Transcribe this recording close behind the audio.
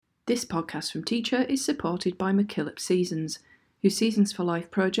This podcast from Teacher is supported by MacKillop Seasons, whose Seasons for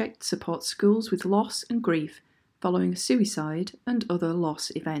Life project supports schools with loss and grief following a suicide and other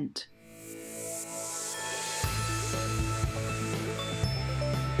loss event.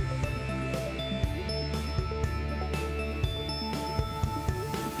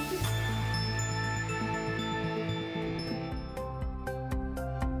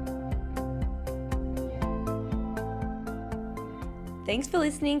 Thanks for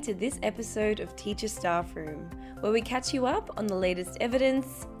listening to this episode of Teacher Staff Room, where we catch you up on the latest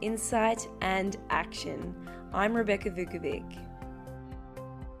evidence, insight, and action. I'm Rebecca Vukovic.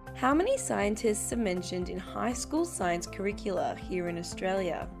 How many scientists are mentioned in high school science curricula here in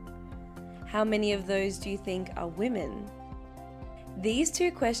Australia? How many of those do you think are women? These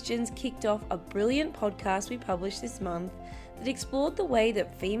two questions kicked off a brilliant podcast we published this month that explored the way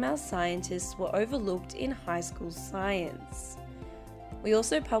that female scientists were overlooked in high school science. We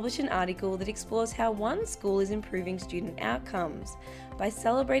also publish an article that explores how one school is improving student outcomes by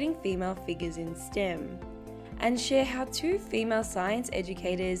celebrating female figures in STEM, and share how two female science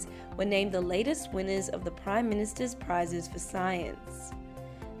educators were named the latest winners of the Prime Minister's Prizes for Science.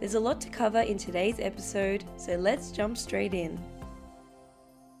 There's a lot to cover in today's episode, so let's jump straight in.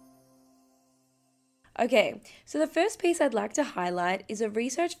 Okay, so the first piece I'd like to highlight is a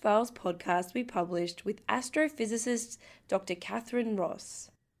Research Files podcast we published with astrophysicist Dr. Catherine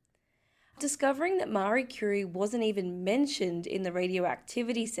Ross. Discovering that Marie Curie wasn't even mentioned in the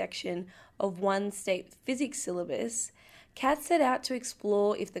radioactivity section of one state physics syllabus, Kat set out to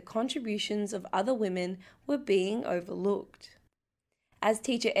explore if the contributions of other women were being overlooked. As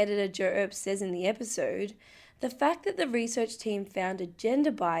teacher editor Jo Earp says in the episode, the fact that the research team found a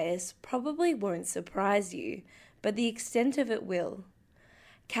gender bias probably won't surprise you, but the extent of it will.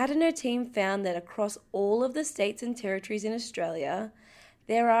 Kat and her team found that across all of the states and territories in Australia,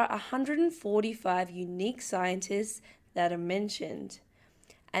 there are 145 unique scientists that are mentioned.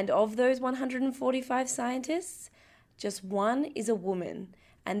 And of those 145 scientists, just one is a woman,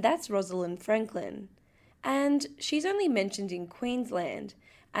 and that's Rosalind Franklin. And she's only mentioned in Queensland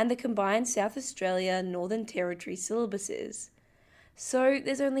and the combined South Australia Northern Territory syllabuses. So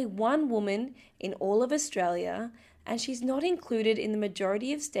there's only one woman in all of Australia, and she's not included in the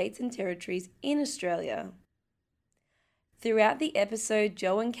majority of states and territories in Australia. Throughout the episode,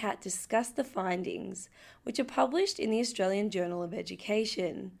 Jo and Kat discuss the findings, which are published in the Australian Journal of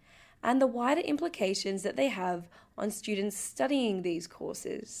Education, and the wider implications that they have on students studying these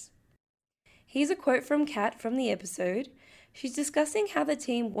courses. Here's a quote from Kat from the episode. She's discussing how the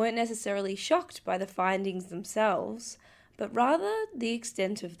team weren't necessarily shocked by the findings themselves, but rather the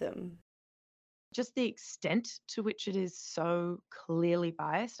extent of them. Just the extent to which it is so clearly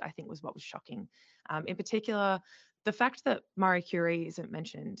biased, I think, was what was shocking. In particular, the fact that Marie Curie isn't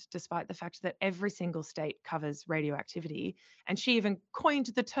mentioned, despite the fact that every single state covers radioactivity, and she even coined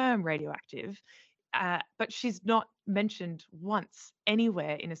the term radioactive, but she's not mentioned once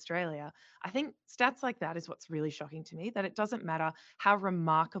anywhere in Australia. I think stats like that is what's really shocking to me, that it doesn't matter how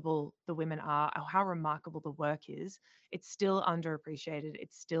remarkable the women are or how remarkable the work is, it's still underappreciated,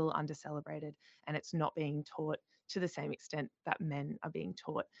 it's still under-celebrated, and it's not being taught to the same extent that men are being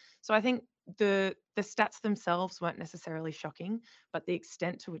taught. So I think the stats themselves weren't necessarily shocking, but the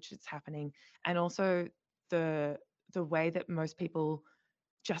extent to which it's happening, and also the way that most people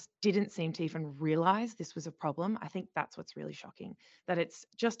just didn't seem to even realize this was a problem. I think that's what's really shocking, that it's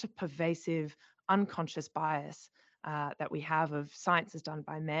just a pervasive, unconscious bias that we have of science is done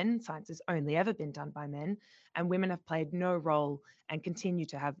by men, science has only ever been done by men, and women have played no role and continue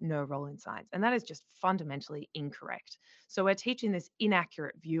to have no role in science. And that is just fundamentally incorrect. So we're teaching this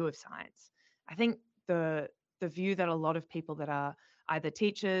inaccurate view of science. I think the view that a lot of people that are either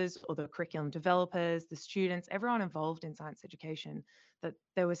teachers or the curriculum developers, the students, everyone involved in science education, that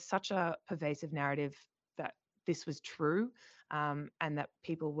there was such a pervasive narrative that this was true, and that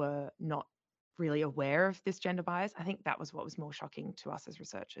people were not really aware of this gender bias. I think that was what was more shocking to us as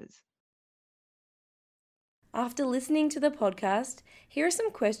researchers. After listening to the podcast, here are some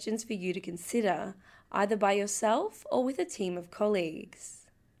questions for you to consider, either by yourself or with a team of colleagues.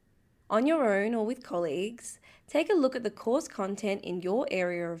 On your own or with colleagues, take a look at the course content in your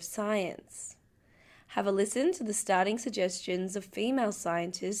area of science. Have a listen to the starting suggestions of female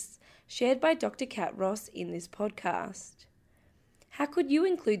scientists shared by Dr. Kat Ross in this podcast. How could you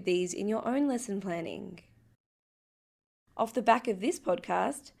include these in your own lesson planning? Off the back of this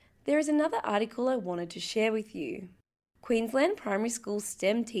podcast, there is another article I wanted to share with you. Queensland Primary School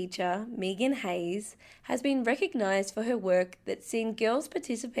STEM teacher Megan Hayes has been recognised for her work that's seen girls'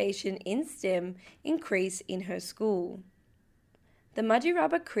 participation in STEM increase in her school. the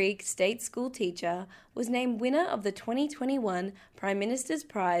Mudgeeraba Creek State School teacher was named winner of the 2021 Prime Minister's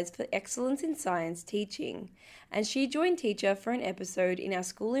Prize for Excellence in Science Teaching, and she joined Teacher for an episode in our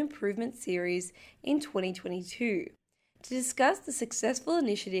School Improvement series in 2022 to discuss the successful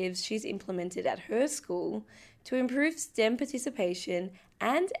initiatives she's implemented at her school to improve STEM participation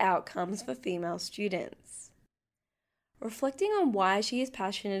and outcomes for female students. Reflecting on why she is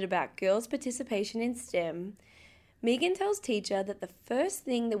passionate about girls' participation in STEM, Megan tells Teacher that the first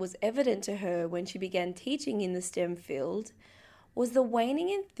thing that was evident to her when she began teaching in the STEM field was the waning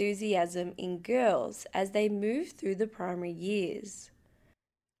enthusiasm in girls as they moved through the primary years.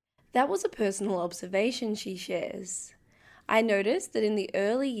 That was a personal observation, she shares. I noticed that in the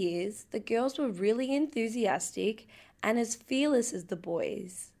early years, the girls were really enthusiastic and as fearless as the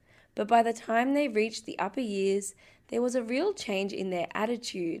boys. But by the time they reached the upper years, there was a real change in their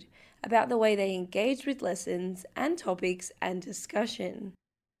attitude about the way they engaged with lessons and topics and discussion.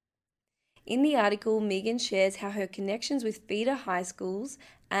 In the article, Megan shares how her connections with feeder high schools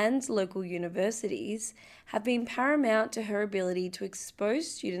and local universities have been paramount to her ability to expose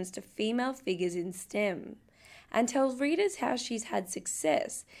students to female figures in STEM, and tells readers how she's had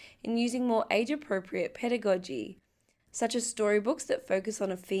success in using more age-appropriate pedagogy, such as storybooks that focus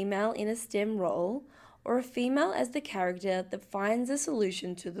on a female in a STEM role, or a female as the character that finds a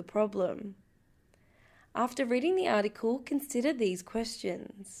solution to the problem. After reading the article, consider these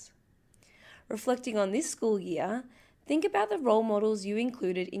questions. Reflecting on this school year, think about the role models you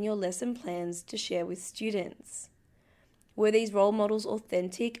included in your lesson plans to share with students. Were these role models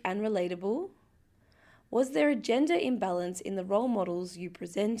authentic and relatable? Was there a gender imbalance in the role models you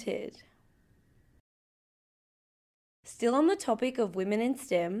presented? Still on the topic of women in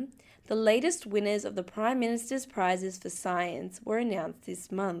STEM, the latest winners of the Prime Minister's Prizes for Science were announced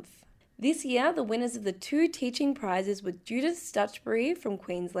this month. This year, the winners of the 2 teaching prizes were Judith Stutchbury from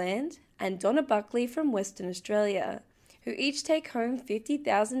Queensland and Donna Buckley from Western Australia, who each take home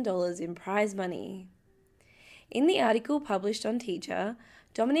 $50,000 in prize money. In the article published on Teacher,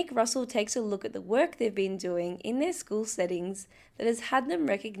 Dominic Russell takes a look at the work they've been doing in their school settings that has had them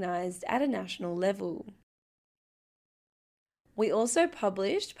recognised at a national level. We also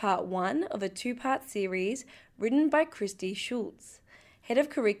published part 1 of a 2-part series written by Christy Schultz, Head of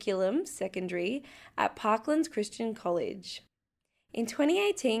Curriculum, Secondary, at Parklands Christian College. In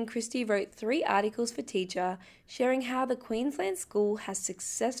 2018, Christy wrote 3 articles for Teacher sharing how the Queensland School has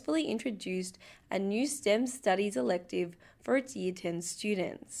successfully introduced a new STEM studies elective for its Year 10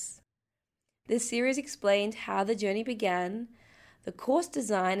 students. This series explained how the journey began, the course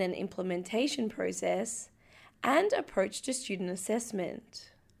design and implementation process, and approach to student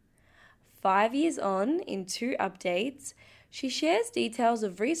assessment. 5 years on, in 2 updates, she shares details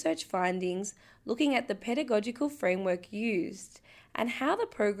of research findings looking at the pedagogical framework used and how the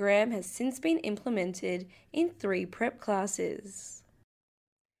program has since been implemented in 3 prep classes.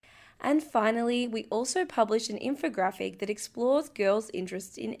 And finally, we also published an infographic that explores girls'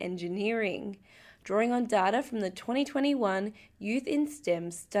 interest in engineering, drawing on data from the 2021 Youth in STEM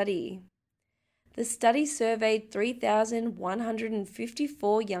study. The study surveyed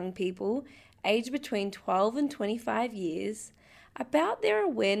 3,154 young people aged between 12 and 25 years about their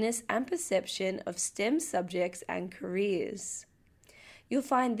awareness and perception of STEM subjects and careers. You'll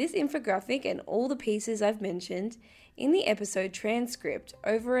find this infographic and all the pieces I've mentioned in the episode transcript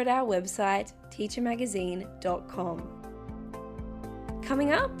over at our website, teachermagazine.com.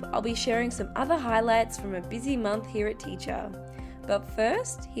 Coming up, I'll be sharing some other highlights from a busy month here at Teacher. But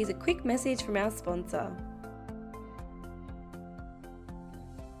first, here's a quick message from our sponsor.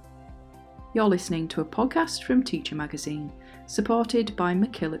 You're listening to a podcast from Teacher Magazine, supported by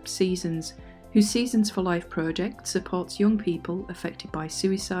MacKillop Seasons, whose Seasons for Life project supports young people affected by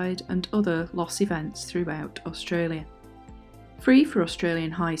suicide and other loss events throughout Australia. Free for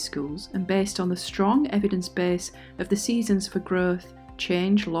Australian high schools and based on the strong evidence base of the Seasons for Growth,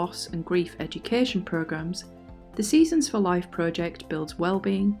 Change, Loss and Grief education programs, the Seasons for Life project builds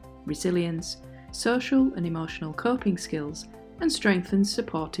well-being, resilience, social and emotional coping skills, and strengthens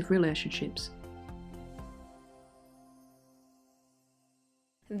supportive relationships.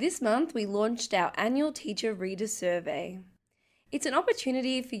 This month, we launched our annual Teacher Reader Survey. It's an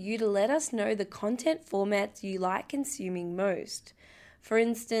opportunity for you to let us know the content formats you like consuming most. For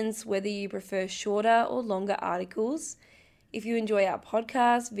instance, whether you prefer shorter or longer articles, if you enjoy our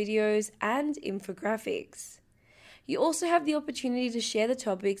podcasts, videos, and infographics. You also have the opportunity to share the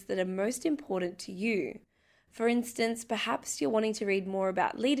topics that are most important to you. For instance, perhaps you're wanting to read more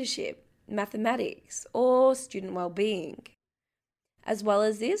about leadership, mathematics, or student well-being. As well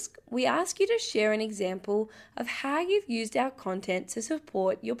as this, we ask you to share an example of how you've used our content to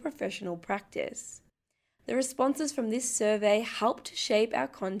support your professional practice. The responses from this survey help to shape our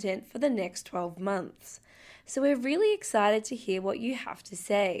content for the next 12 months, so we're really excited to hear what you have to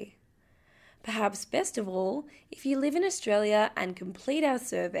say. Perhaps best of all, if you live in Australia and complete our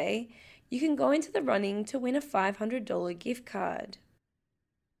survey, you can go into the running to win a $500 gift card.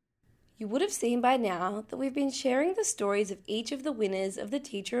 You would have seen by now that we've been sharing the stories of each of the winners of the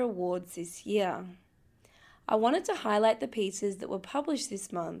Teacher Awards this year. I wanted to highlight the pieces that were published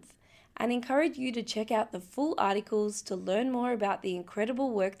this month and encourage you to check out the full articles to learn more about the incredible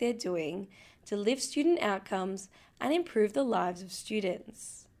work they're doing to lift student outcomes and improve the lives of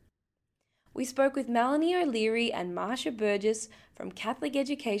students. We spoke with Melanie O'Leary and Marsha Burgess from Catholic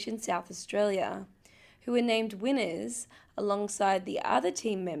Education South Australia, who were named winners, alongside the other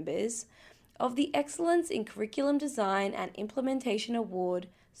team members, of the Excellence in Curriculum Design and Implementation Award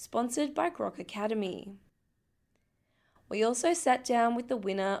sponsored by Grok Academy. We also sat down with the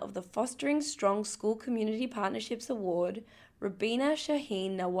winner of the Fostering Strong School Community Partnerships Award, Rabina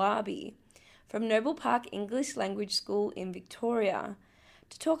Shaheen Nawabi, from Noble Park English Language School in Victoria,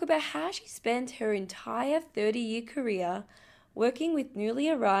 to talk about how she spent her entire 30-year career working with newly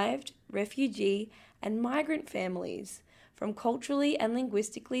arrived, refugee, and migrant families from culturally and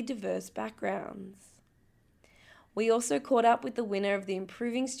linguistically diverse backgrounds. We also caught up with the winner of the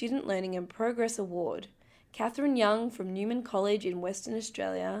Improving Student Learning and Progress Award, Catherine Young from Newman College in Western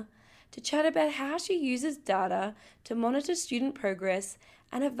Australia, to chat about how she uses data to monitor student progress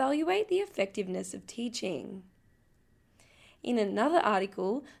and evaluate the effectiveness of teaching. In another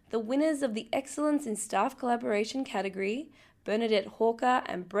article, the winners of the Excellence in Staff Collaboration category, Bernadette Hawker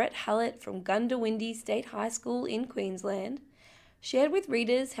and Brett Hallett from Gundawindi State High School in Queensland, shared with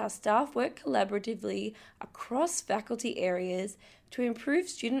readers how staff work collaboratively across faculty areas to improve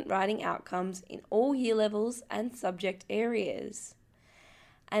student writing outcomes in all year levels and subject areas.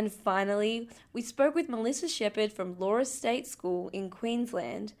 And finally, we spoke with Melissa Shepherd from Laura State School in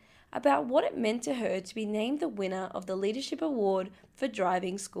Queensland about what it meant to her to be named the winner of the Leadership Award for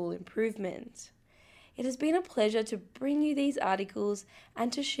Driving School Improvement. It has been a pleasure to bring you these articles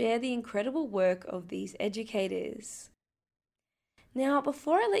and to share the incredible work of these educators. Now,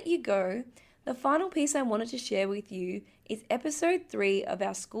 before I let you go, the final piece I wanted to share with you is episode 3 of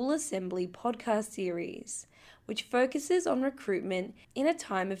our School Assembly podcast series, which focuses on recruitment in a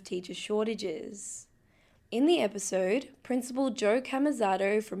time of teacher shortages. In the episode, Principal Joe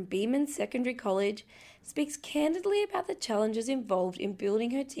Camazato from Beeman Secondary College speaks candidly about the challenges involved in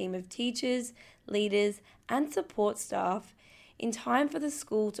building her team of teachers, leaders, and support staff in time for the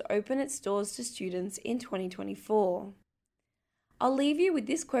school to open its doors to students in 2024. I'll leave you with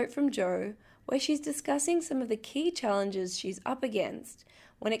this quote from Jo, where she's discussing some of the key challenges she's up against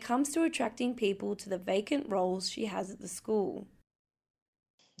when it comes to attracting people to the vacant roles she has at the school.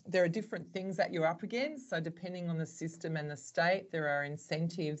 There are different things that you're up against. So depending on the system and the state, there are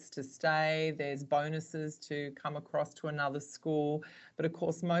incentives to stay, there's bonuses to come across to another school. But of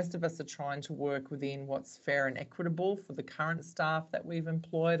course, most of us are trying to work within what's fair and equitable for the current staff that we've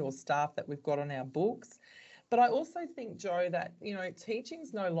employed or staff that we've got on our books. But I also think, Jo, that,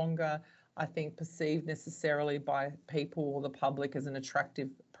 teaching's no longer, I think, perceived necessarily by people or the public as an attractive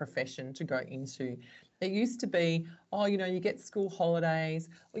profession to go into. It used to be, you get school holidays.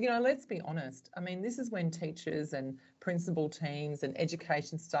 Well, let's be honest. I mean, this is when teachers and principal teams and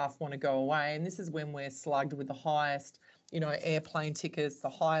education staff want to go away. And this is when we're slugged with the highest, airplane tickets, the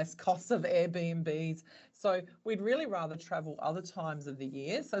highest costs of Airbnbs. So we'd really rather travel other times of the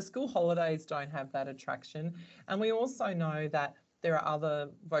year. So school holidays don't have that attraction. And we also know that there are other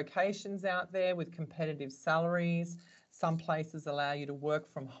vocations out there with competitive salaries. Some places allow you to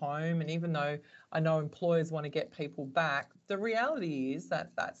work from home. And even though I know employers want to get people back, the reality is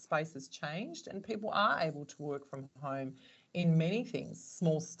that that space has changed and people are able to work from home in many things,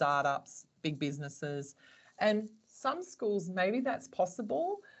 small startups, big businesses. And some schools, maybe that's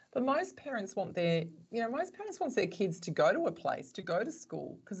possible, but most parents want their kids to go to a place, to go to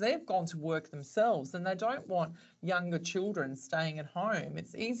school, because they've gone to work themselves and they don't want younger children staying at home.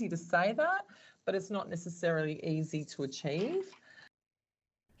 It's easy to say that, but it's not necessarily easy to achieve.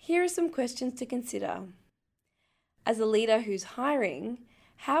 Here are some questions to consider. As a leader who's hiring,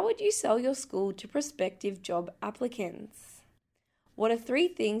 how would you sell your school to prospective job applicants? What are 3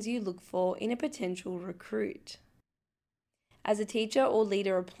 things you look for in a potential recruit? As a teacher or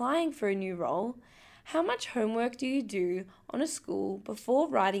leader applying for a new role, how much homework do you do on a school before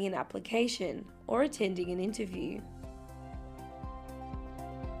writing an application or attending an interview?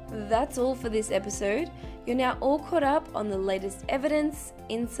 That's all for this episode. You're now all caught up on the latest evidence,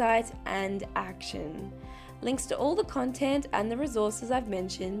 insight, and action. Links to all the content and the resources I've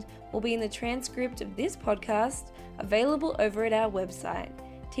mentioned will be in the transcript of this podcast, available over at our website,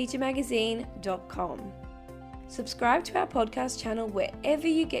 teachermagazine.com. Subscribe to our podcast channel wherever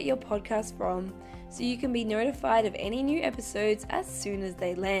you get your podcast from, so you can be notified of any new episodes as soon as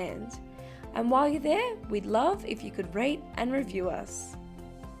they land. And while you're there, we'd love if you could rate and review us.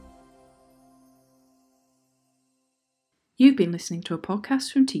 You've been listening to a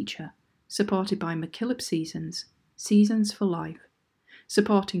podcast from Teacher, supported by MacKillop Seasons, Seasons for Life,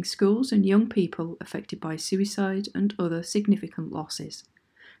 supporting schools and young people affected by suicide and other significant losses.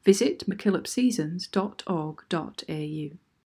 Visit mckillopseasons.org.au.